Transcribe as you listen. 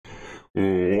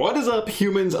What is up,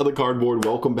 humans of the cardboard?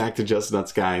 Welcome back to Just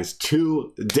Nuts, guys.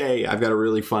 Today, I've got a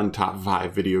really fun top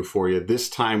 5 video for you. This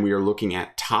time, we are looking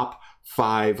at top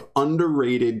 5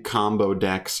 underrated combo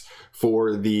decks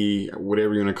for the,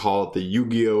 whatever you want to call it, the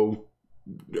Yu-Gi-Oh!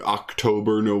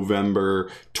 October, November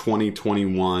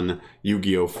 2021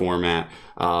 Yu-Gi-Oh! Format.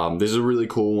 This is a really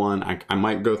cool one. I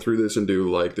might go through this and do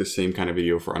like the same kind of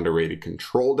video for underrated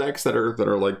control decks that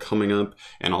are like coming up,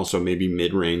 and also maybe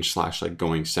mid-range / like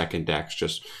going second decks,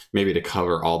 just maybe to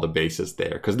cover all the bases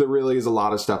there, because there really is a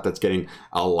lot of stuff that's getting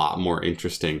a lot more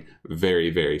interesting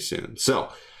very, very soon. So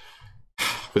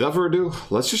without further ado,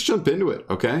 let's just jump into it,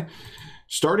 okay?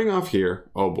 Starting off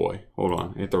here, oh boy, hold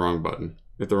on, I hit the wrong button.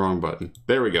 Hit the wrong button.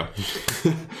 There we go.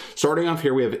 Starting off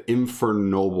here, we have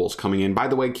Infernobles coming in. By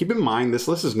the way, keep in mind, this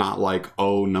list is not like,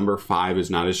 oh, number 5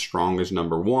 is not as strong as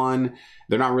number 1.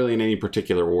 They're not really in any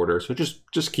particular order, so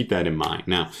just keep that in mind.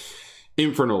 Now,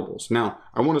 Infernobles. Now,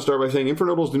 I want to start by saying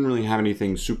Infernobles didn't really have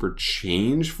anything super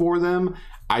change for them.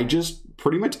 I just,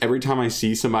 pretty much every time I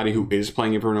see somebody who is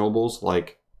playing Infernobles,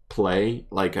 like, play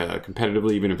like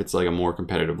competitively, even if it's like a more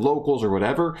competitive locals or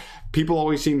whatever, people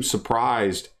always seem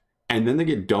surprised. And then they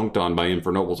get dunked on by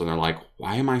Infernobles and they're like,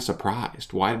 why am I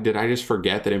surprised? Why did I just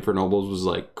forget that Infernobles was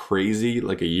like crazy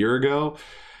like a year ago?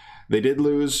 They did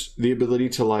lose the ability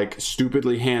to like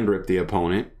stupidly hand rip the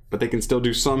opponent, but they can still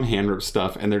do some hand rip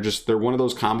stuff. And they're one of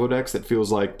those combo decks that feels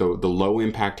like the low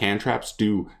impact hand traps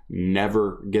do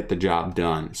never get the job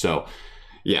done. So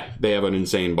yeah, they have an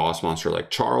insane boss monster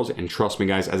like Charles, and trust me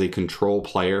guys, as a control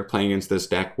player playing against this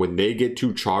deck, when they get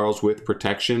to Charles with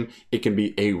protection, it can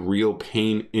be a real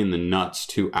pain in the nuts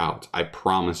to out. I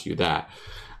promise you that.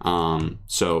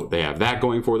 So they have that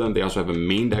going for them. They also have a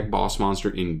main deck boss monster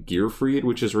in Gearfried,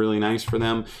 which is really nice for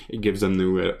them. It gives them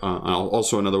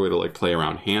also another way to like play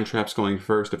around hand traps going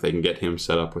first if they can get him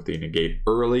set up with the negate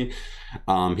early.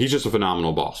 He's just a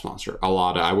phenomenal boss monster.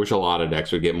 I wish a lot of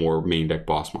decks would get more main deck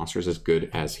boss monsters as good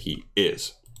as he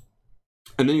is.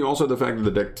 And then you also have the fact that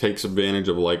the deck takes advantage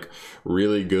of like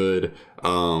really good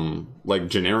like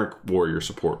generic warrior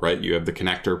support, right? You have the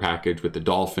connector package with the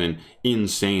dolphin,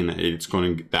 insane.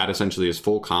 That essentially is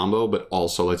full combo, but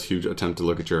also lets you attempt to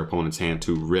look at your opponent's hand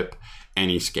to rip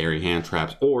any scary hand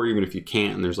traps, or even if you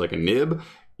can't and there's like a nib,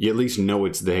 you at least know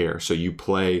it's there, so you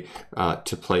play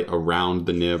to play around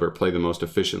the nib or play the most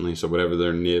efficiently. So whatever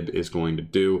their nib is going to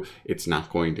do, it's not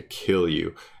going to kill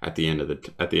you at the end of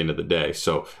the day.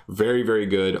 So very, very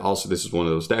good. Also, this is one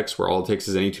of those decks where all it takes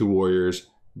is any 2 warriors.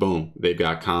 Boom, they've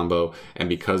got combo. And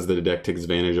because the deck takes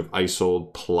advantage of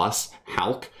Isold plus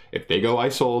Hulk, if they go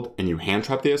Isold and you hand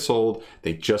trap the Isold,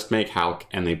 they just make Hulk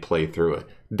and they play through it.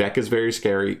 Deck is very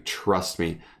scary, trust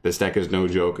me. This deck is no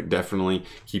joke. Definitely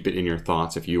keep it in your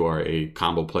thoughts if you are a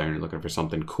combo player and you're looking for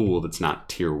something cool that's not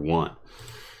tier 1.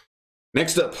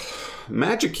 Next up,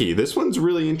 Magic Key. This one's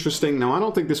really interesting. Now, I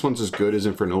don't think this one's as good as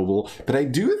Infernoble, but I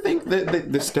do think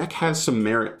that this deck has some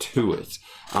merit to it.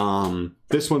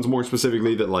 This one's more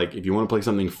specifically that, like, if you want to play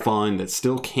something fun that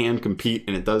still can compete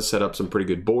and it does set up some pretty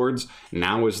good boards,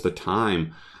 now is the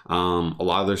time. A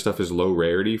lot of their stuff is low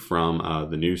rarity from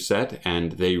the new set,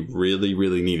 and they really,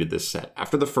 really needed this set.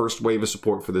 After the first wave of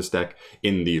support for this deck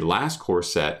in the last core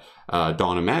set,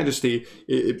 Dawn of Majesty,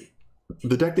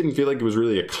 the deck didn't feel like it was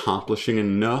really accomplishing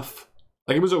enough.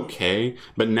 Like, it was okay,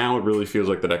 but now it really feels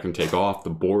like the deck can take off. The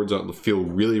boards feel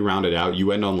really rounded out.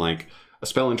 You end on like a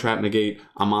spell and trap negate,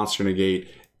 a monster negate,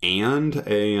 and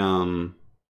a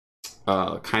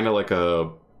kind of like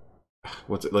a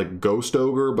like Ghost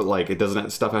Ogre, but like it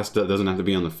doesn't have to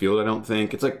be on the field. I don't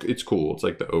think it's cool. It's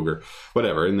like the ogre,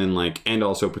 whatever, and then like and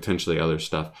also potentially other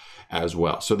stuff as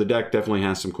well. So the deck definitely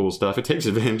has some cool stuff. It takes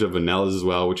advantage of vanillas as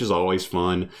well, which is always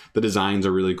fun. The designs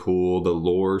are really cool. The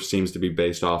lore seems to be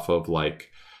based off of like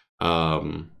I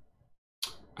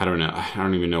don't know. I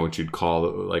don't even know what you'd call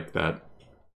it, like that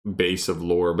base of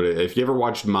lore, but if you ever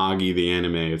watched Magi the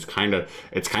anime, it's kind of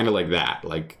like that,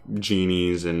 like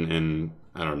genies and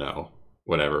I don't know,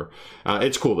 whatever.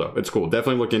 It's cool though. It's cool.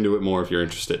 Definitely look into it more if you're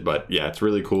interested. But yeah, it's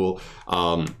really cool.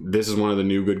 This is one of the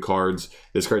new good cards.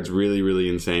 This card's really, really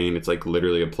insane. It's like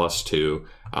literally a +2.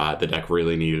 The deck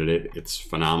really needed it. It's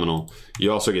phenomenal.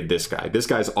 You also get this guy. This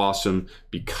guy's awesome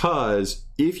because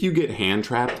if you get hand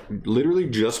trapped, literally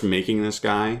just making this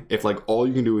guy, if like all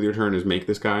you can do with your turn is make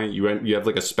this guy, you have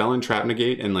like a spell and trap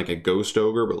negate and like a Ghost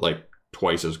Ogre, but like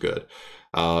twice as good.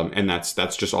 And that's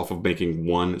just off of making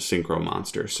 1 synchro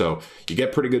monster. So you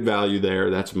get pretty good value there.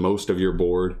 That's most of your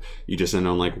board. You just end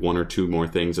on like 1 or 2 more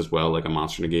things as well, like a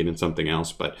monster negate and something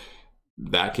else, but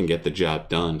that can get the job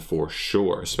done for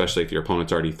sure, especially if your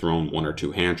opponent's already thrown 1 or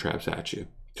 2 hand traps at you.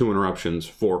 2 interruptions,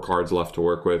 4 cards left to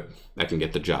work with. That can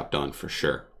get the job done for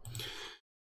sure.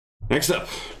 Next up,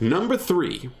 number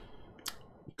 3,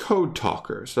 Code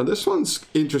Talkers. Now this one's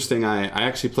interesting. I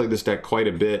actually played this deck quite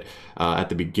a bit at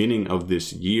the beginning of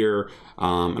this year,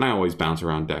 and I always bounce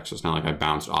around decks, so it's not like I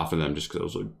bounced off of them just because I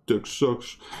was like, deck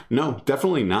sucks. No,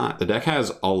 definitely not. The deck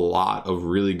has a lot of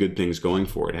really good things going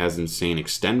for it. It has insane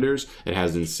extenders, it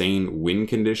has insane win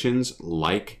conditions,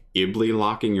 like Ibly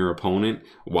locking your opponent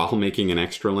while making an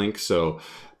extra link. So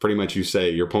pretty much you say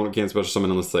your opponent can't special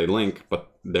summon unless they link, but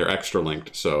they're extra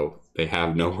linked, so they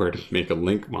have nowhere to make a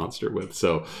link monster with.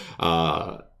 So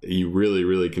you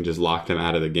really can just lock them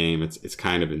out of the game. It's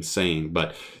kind of insane,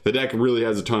 but the deck really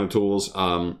has a ton of tools.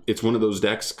 It's one of those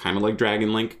decks, kind of like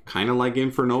Dragon Link, kind of like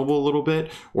Infernoble a little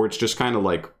bit, where it's just kind of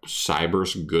like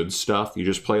Cyberse good stuff. You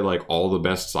just play like all the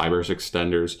best Cyberse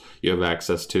extenders you have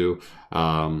access to.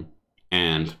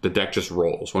 And the deck just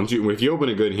rolls. If you open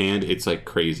a good hand, it's like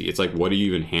crazy. It's like, what do you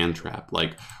even hand trap?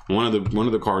 Like one of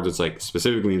the cards that's like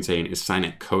specifically insane is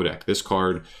Signet Codec. This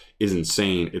card is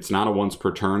insane. It's not a once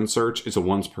per turn search, it's a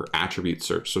once per attribute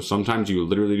search. So sometimes you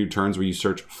literally do turns where you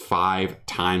search 5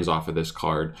 times off of this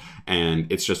card, and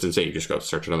it's just insane. You just go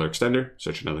search another extender,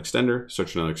 search another extender,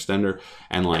 search another extender,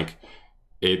 and like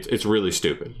it's really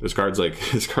stupid. This card's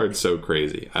so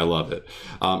crazy. I love it.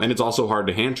 And it's also hard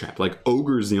to hand trap. Like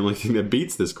Ogre is the only thing that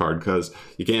beats this card, because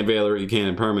you can't Veiler it, you can't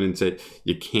Impermanence it,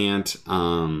 you can't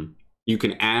you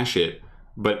can Ash it,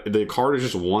 but the card is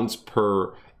just once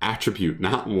per attribute,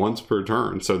 not once per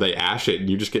turn. So they Ash it and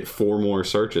you just get 4 more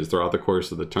searches throughout the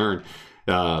course of the turn.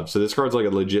 So this card's like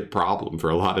a legit problem for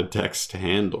a lot of decks to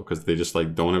handle, because they just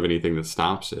like don't have anything that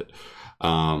stops it.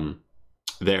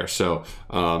 So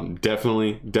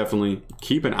definitely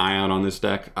keep an eye out on this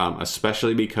deck,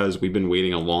 especially because we've been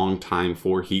waiting a long time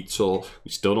for Heat Soul.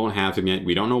 We still don't have him yet.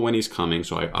 We don't know when he's coming,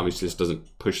 so obviously this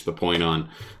doesn't push the point on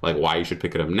like why you should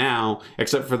pick it up now,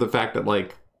 except for the fact that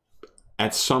like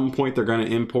at some point they're going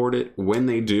to import it. When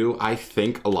they do, I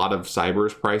think a lot of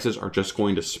Cyberse prices are just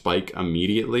going to spike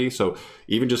immediately. So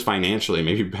even just financially,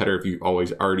 maybe better if you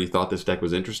already thought this deck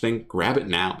was interesting, grab it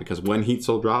now, because when Heat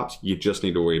Soul drops, you just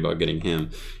need to worry about getting him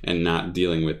and not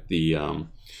dealing with the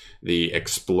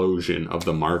explosion of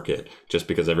the market just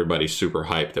because everybody's super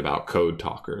hyped about Code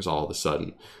Talkers all of a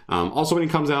sudden. Also, when he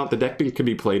comes out, the deck can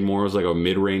be played more as like a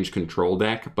mid-range control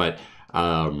deck, but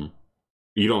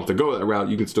you don't have to go that route.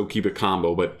 You can still keep it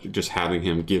combo, but just having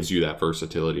him gives you that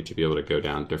versatility to be able to go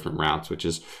down different routes, which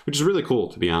is really cool,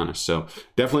 to be honest. So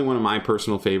definitely one of my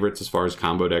personal favorites as far as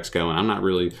combo decks go. And I'm not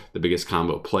really the biggest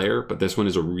combo player, but this one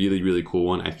is a really cool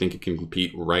one. I think it can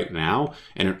compete right now,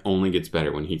 and it only gets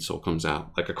better when Heat Soul comes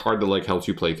out. Like a card that like helps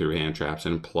you play through hand traps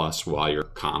and plus while you're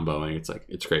comboing.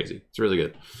 It's crazy. It's really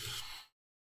good.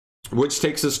 Which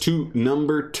takes us to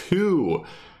number 2.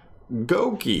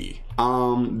 Goki.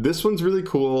 This one's really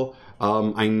cool.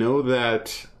 I know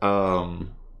that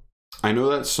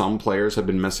some players have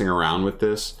been messing around with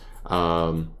this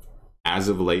as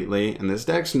of lately, and this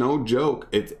deck's no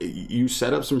joke. You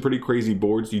set up some pretty crazy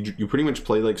boards. You pretty much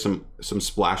play like some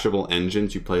splashable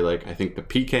engines. You play like, I think, the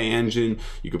PK engine.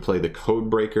 You could play the Code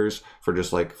Breakers for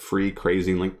just like free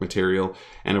crazy link material,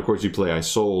 and of course you play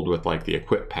Isolde with like the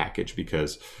equip package,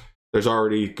 because there's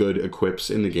already good equips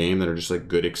in the game that are just like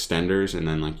good extenders, and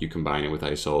then like you combine it with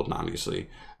Isolde, and obviously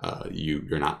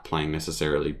you're not playing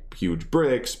necessarily huge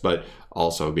bricks, but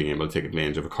also being able to take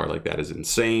advantage of a card like that is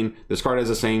insane. This card has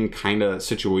the same kind of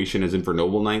situation as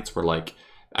Infernoble Knights, where like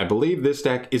I believe this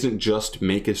deck isn't just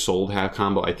make Isolde have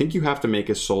combo. I think you have to make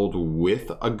Isolde with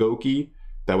a Goki.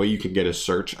 That way you can get a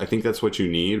search. I think that's what you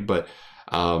need, but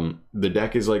the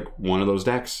deck is like one of those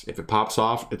decks. If it pops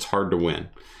off, it's hard to win.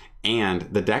 And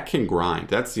the deck can grind.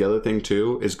 That's the other thing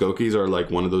too, is Gokis are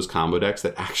like one of those combo decks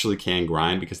that actually can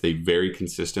grind, because they very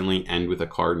consistently end with a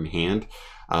card in hand,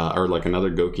 or like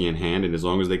another Goki in hand. And as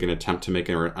long as they can attempt to make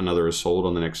another Isolde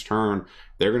on the next turn,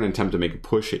 they're going to attempt to make a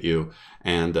push at you.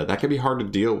 And that can be hard to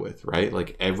deal with, right?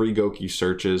 Like every Goki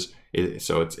searches,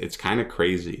 so it's kind of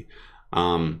crazy.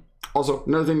 Also,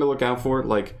 another thing to look out for,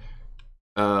 like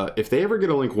if they ever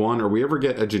get a Link 1, or we ever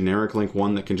get a generic Link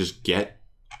 1 that can just get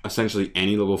essentially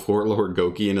any level 4 lower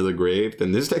Goki into the grave,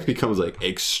 then this deck becomes like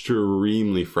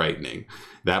extremely frightening.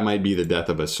 That might be the death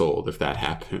of Isolde if that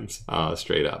happens,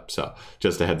 straight up. So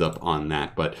just a heads up on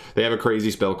that. But they have a crazy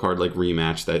spell card like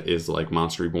Rematch that is like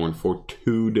Monster Reborn for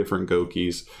 2 different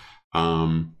Gokis,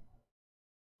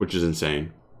 which is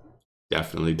insane.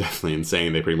 Definitely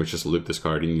insane. They pretty much just loop this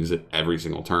card and use it every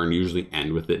single turn, usually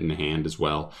end with it in the hand as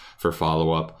well for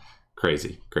follow-up.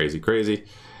 Crazy.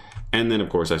 And then, of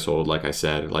course, I sold, like I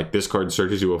said, like this card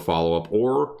searches you a follow-up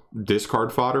or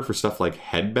discard fodder for stuff like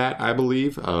Headbat, I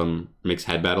believe. Makes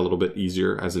Headbat a little bit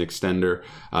easier as an extender.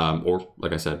 Or,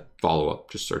 like I said, follow-up.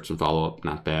 Just search and follow-up.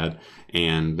 Not bad.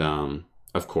 And,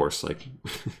 of course, like...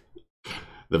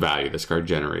 the value this card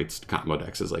generates combo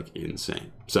decks is like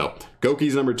insane. So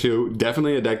Goki's number 2,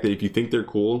 definitely a deck that if you think they're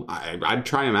cool, I'd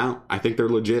try them out. I think they're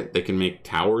legit. They can make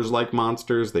towers like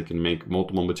monsters. They can make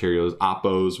multiple materials,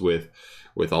 Oppos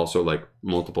with also like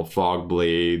multiple fog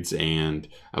blades and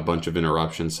a bunch of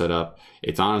interruptions set up.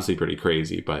 It's honestly pretty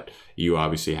crazy, but you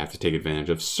obviously have to take advantage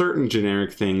of certain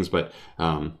generic things, but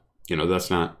you know, that's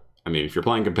not, I mean, if you're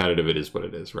playing competitive, it is what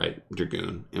it is, right?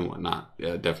 Dragoon and whatnot.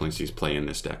 Yeah, definitely sees play in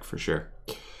this deck for sure.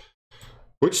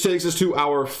 Which takes us to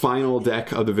our final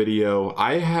deck of the video.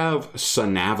 I have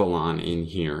Sanavalon in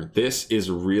here. This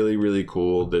is really, really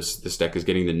cool. This deck is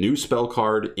getting the new spell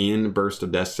card in Burst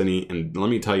of Destiny. And let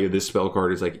me tell you, this spell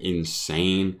card is like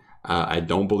insane. I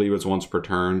don't believe it's once per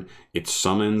turn. It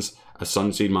summons a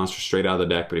Sunseed monster straight out of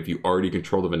the deck, but if you already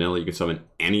control the vanilla, you can summon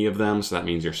any of them. So that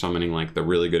means you're summoning like the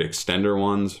really good extender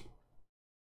ones.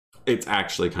 It's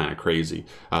actually kind of crazy.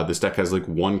 This deck has like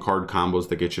 1 card combos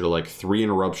that get you to like 3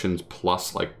 interruptions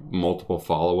plus like multiple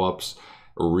follow-ups.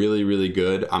 Really, really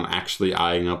good. I'm actually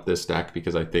eyeing up this deck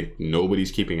because I think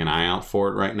nobody's keeping an eye out for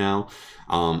it right now.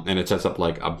 And it sets up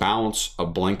like a bounce, a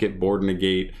blanket board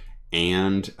negate,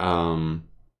 and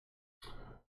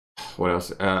what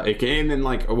else? It can, and then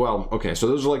like, well, okay, so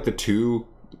those are like the 2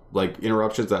 like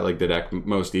interruptions that like the deck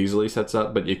most easily sets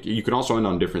up, but you can also end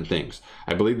on different things.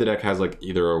 I believe the deck has like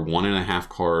either a 1.5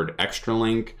 card extra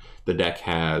link. The deck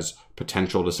has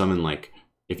potential to summon like,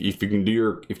 if you can do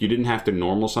your, if you didn't have to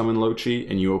normal summon Lochi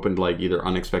and you opened like either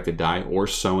Unexpected Die or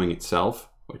Sowing itself,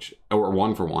 which, or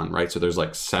 1-for-1, right? So there's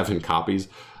like 7 copies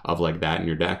of like that in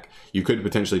your deck. You could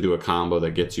potentially do a combo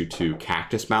that gets you to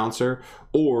Cactus Bouncer,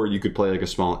 or you could play like a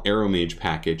small Arrow Mage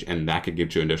package and that could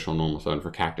get you additional normal summon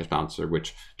for Cactus Bouncer,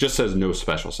 which just says no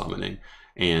special summoning.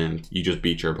 And you just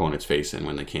beat your opponent's face in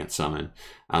when they can't summon,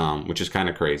 which is kind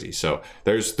of crazy. So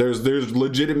there's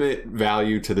legitimate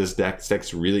value to this deck. This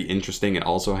deck's really interesting. It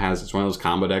also has, it's one of those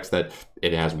combo decks that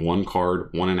it has 1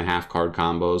 card, 1.5 card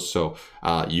combos. So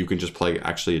you can just play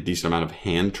actually a decent amount of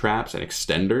hand traps and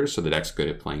extenders. So the deck's good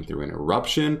at playing through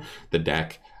interruption. The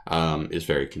deck is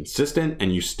very consistent,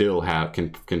 and you still have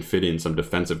can fit in some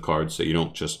defensive cards, so you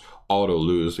don't just auto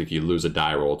lose if you lose a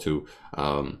die roll to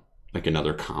like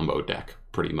another combo deck,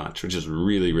 pretty much, which is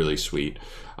really, really sweet.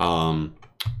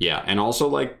 Yeah, and also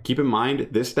like keep in mind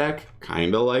this deck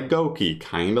kind of like Goki,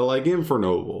 kind of like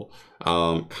Infernoble,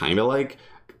 kind of like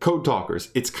Code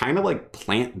Talkers. It's kind of like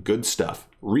plant good stuff.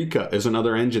 Rika is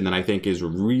another engine that I think is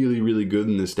really, really good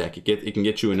in this deck. It can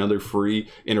get you another free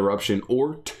interruption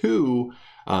or 2,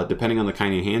 depending on the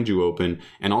kind of hand you open.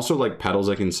 And also like Petals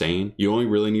Like Insane, you only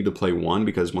really need to play 1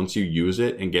 because once you use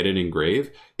it and get it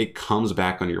engraved, it comes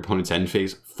back on your opponent's end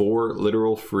phase for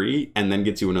literal free and then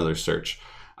gets you another search,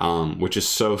 which is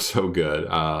so good.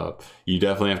 You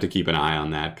definitely have to keep an eye on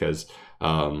that because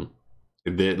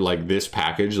like this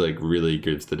package like really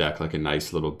gives the deck like a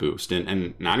nice little boost,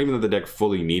 and not even that the deck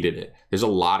fully needed it. There's a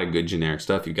lot of good generic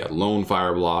stuff. You've got Lone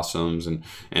Fire Blossoms and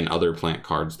other plant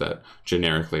cards that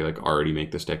generically like already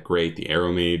make this deck great. The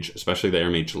Arrow Mage, especially the Arrow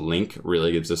Mage Link,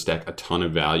 really gives this deck a ton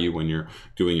of value when you're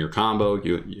doing your combo.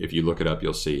 If you look it up,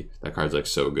 you'll see that card's like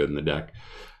so good in the deck.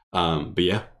 But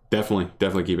yeah,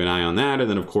 definitely keep an eye on that. And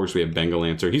then of course we have Bengal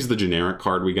Lancer. He's the generic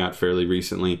card we got fairly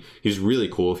recently. He's really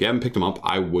cool. If you haven't picked him up,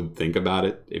 I would think about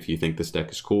it if you think this deck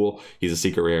is cool. He's a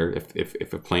secret rare.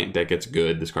 If a plant deck gets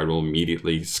good, this card will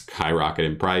immediately skyrocket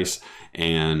in price,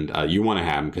 and you want to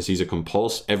have him because he's a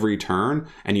compulse every turn,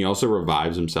 and he also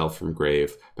revives himself from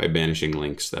grave by banishing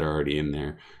links that are already in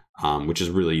there, which is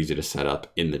really easy to set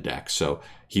up in the deck. So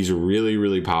he's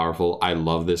really powerful. I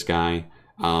love this guy.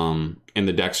 And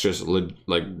the deck's just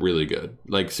like really good.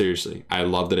 Like seriously, I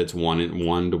love that it's 1 to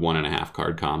 1.5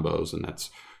 card combos, and that's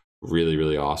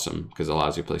really awesome because it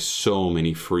allows you to play so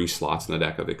many free slots in the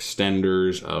deck of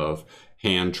extenders, of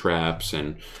hand traps,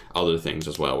 and other things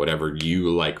as well, whatever you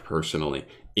like personally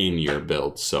in your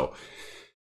build. So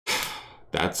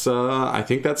that's I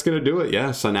think that's gonna do it. Yeah,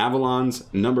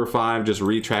 Sanavalon's number 5. Just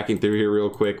retracking through here real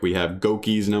quick, we have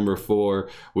Goki's number 4.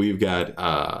 We've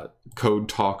got Code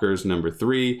Talkers number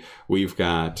 3. We've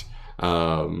got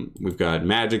We've got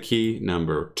Magic Key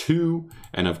number 2,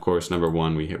 and of course number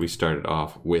 1 we started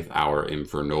off with our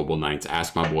Infernoble Knights.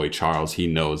 Ask my boy Charles, he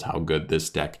knows how good this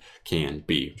deck can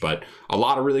be. But a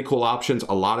lot of really cool options,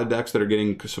 a lot of decks that are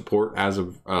getting support as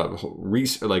of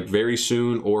like very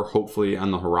soon or hopefully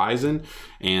on the horizon.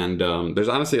 And there's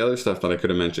honestly other stuff that I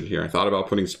could have mentioned here. I thought about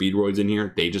putting Speedroids in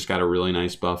here. They just got a really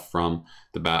nice buff from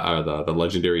the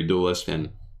Legendary Duelist,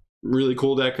 and really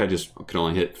cool deck. I just could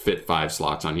only fit 5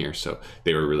 slots on here, so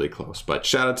they were really close. But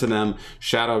shout out to them,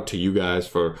 shout out to you guys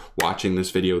for watching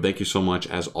this video. Thank you so much.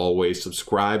 As always,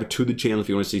 subscribe to the channel if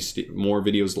you want to see more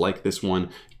videos like this one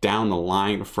down the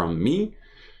line from me,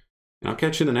 and I'll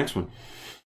catch you in the next one.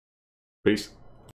 Peace.